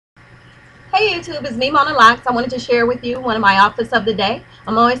Hey YouTube, it's me, Mona Locks. I wanted to share with you one of my outfits of the day.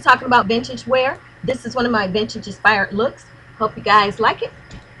 I'm always talking about vintage wear. This is one of my vintage inspired looks. Hope you guys like it.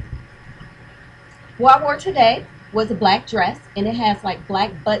 What I wore today was a black dress, and it has like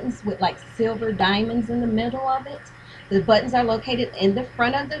black buttons with like silver diamonds in the middle of it. The buttons are located in the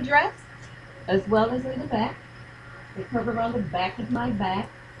front of the dress as well as in the back. They cover around the back of my back.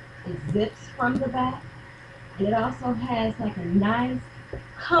 It zips from the back. And it also has like a nice,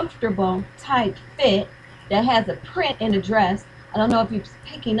 comfortable tight fit that has a print in the dress. I don't know if you're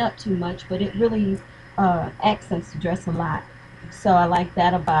picking up too much, but it really accents the dress a lot. So I like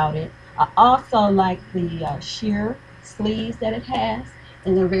that about it. I also like the sheer sleeves that it has,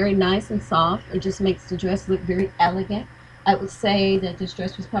 and they're very nice and soft. It just makes the dress look very elegant. I would say that this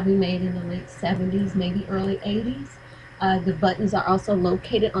dress was probably made in the late 70s, maybe early 80s. The buttons are also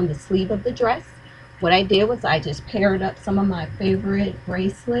located on the sleeve of the dress. What I did was I just paired up some of my favorite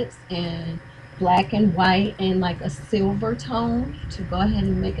bracelets in black and white and like a silver tone to go ahead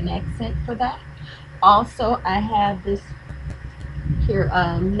and make an accent for that. Also, I have this here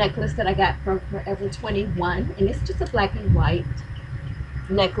necklace that I got from Forever 21, and it's just a black and white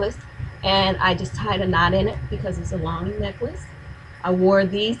necklace, and I just tied a knot in it because it's a long necklace. I wore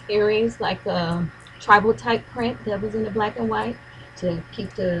these earrings like a tribal type print that was in the black and white to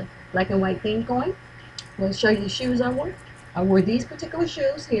keep the black and white theme going. I'm going to show you the shoes I wore. I wore these particular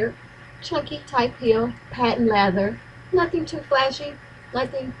shoes here. Chunky type heel, patent leather. Nothing too flashy.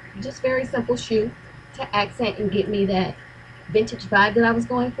 Nothing, just very simple shoe to accent and get me that vintage vibe that I was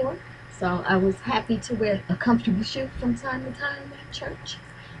going for. So I was happy to wear a comfortable shoe from time to time at church.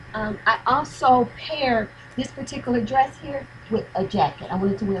 I also paired this particular dress here with a jacket. I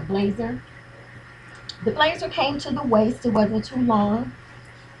wanted to wear a blazer. The blazer came to the waist. It wasn't too long,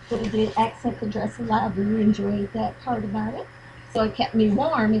 but it did accent the dress a lot. I really enjoyed that part about it. So it kept me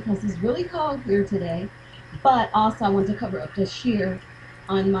warm because it's really cold here today. But also I wanted to cover up the sheer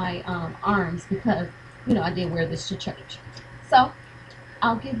on my arms because, I did wear this to church. So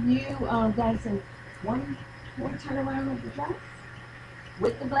I'll give you guys one more turn around of the dress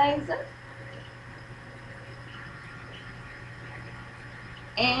with the blazer.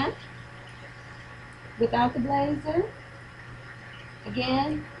 And without the blazer,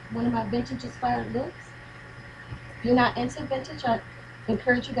 again, one of my vintage inspired looks. If you're not into vintage, I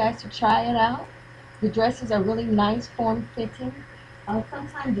encourage you guys to try it out. The dresses are really nice, form fitting.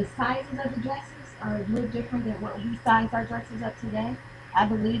 Sometimes the sizes of the dresses are a little different than what we size our dresses up today. I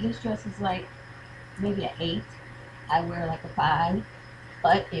believe this dress is like maybe an 8. I wear like a 5,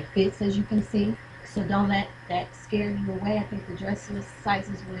 but it fits, as you can see. So don't let that scare you away. I think the dresses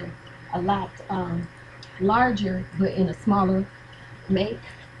sizes were a lot larger, but in a smaller make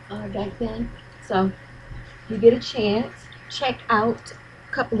back then. So if you get a chance, check out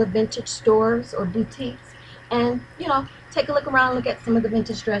a couple of vintage stores or boutiques, and take a look around, look at some of the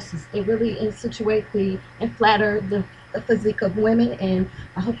vintage dresses. They really accentuate and flatter the physique of women. And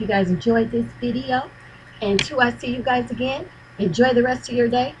I hope you guys enjoyed this video. And till I see you guys again, enjoy the rest of your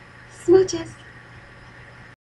day. Smooches.